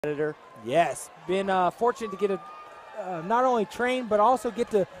competitor. Yes, been fortunate to get not only train but also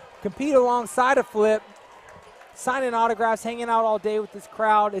get to compete alongside a Flip, signing autographs, hanging out all day with this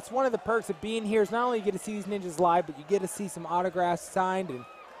crowd. It's one of the perks of being here is not only you get to see these ninjas live, but you get to see some autographs signed. And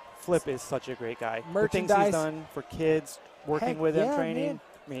Flip is such a great guy. Merchandise. The things he's done for kids, working with them, yeah, training. Man.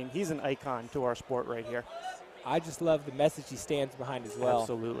 I mean, he's an icon to our sport right here. I just love the message he stands behind as well.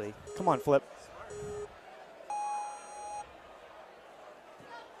 Absolutely. Come on, Flip.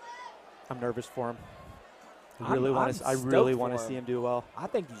 I'm nervous for him. I really want to see him do well. I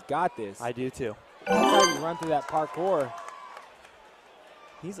think he's got this. I do too. That's how you run through that parkour.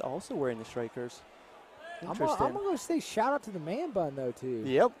 He's also wearing the strikers. I'm going to say shout out to the man bun, though, too.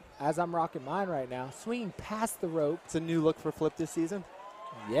 Yep. As I'm rocking mine right now. Swinging past the rope. It's a new look for Flip this season.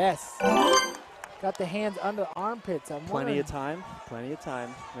 Yes. Got the hands under the armpits. Plenty of time. Plenty of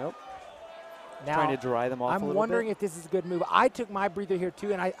time. Nope. Now, trying to dry them off a little bit. I'm wondering if this is a good move. I took my breather here,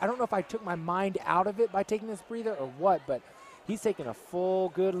 too, and I don't know if I took my mind out of it by taking this breather or what, but he's taking a full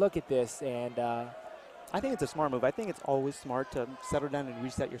good look at this. And I think it's a smart move. I think it's always smart to settle down and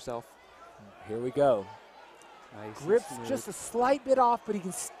reset yourself. Here we go. Nice. Grips just a slight bit off, but he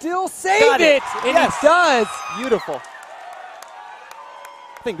can still save it. And yes. He does. Beautiful.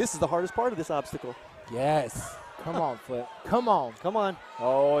 I think this is the hardest part of this obstacle. Yes. Come on, Flip. Come on. Come on.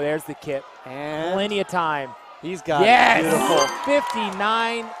 Oh, there's the kip. And plenty of time. He's got it. Beautiful.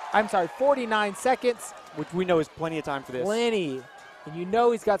 49 seconds. Which we know is plenty of time for this. Plenty. And you know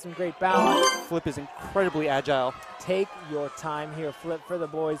he's got some great balance. Flip is incredibly agile. Take your time here, Flip, for the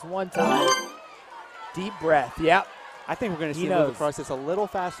boys. One time. Deep breath. Yep. I think we're going to see him move across this a little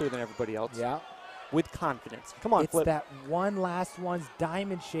faster than everybody else. Yeah. With confidence. Come on, Flip. It's that one last one's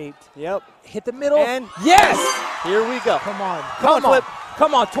diamond-shaped. Yep. Hit the middle. And yes! Here we go. Come on. Come on, Flip.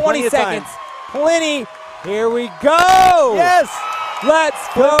 Come on, 20 seconds. Plenty. Here we go. Yes.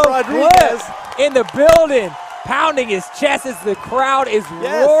 Let's go, Rodriguez. Flip in the building. Pounding his chest as the crowd is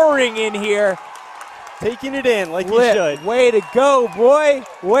roaring in here. Taking it in like Flip, he should. Way to go, boy.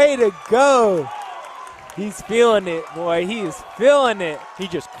 Way to go. He's feeling it, boy. He is feeling it. He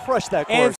just crushed that course. And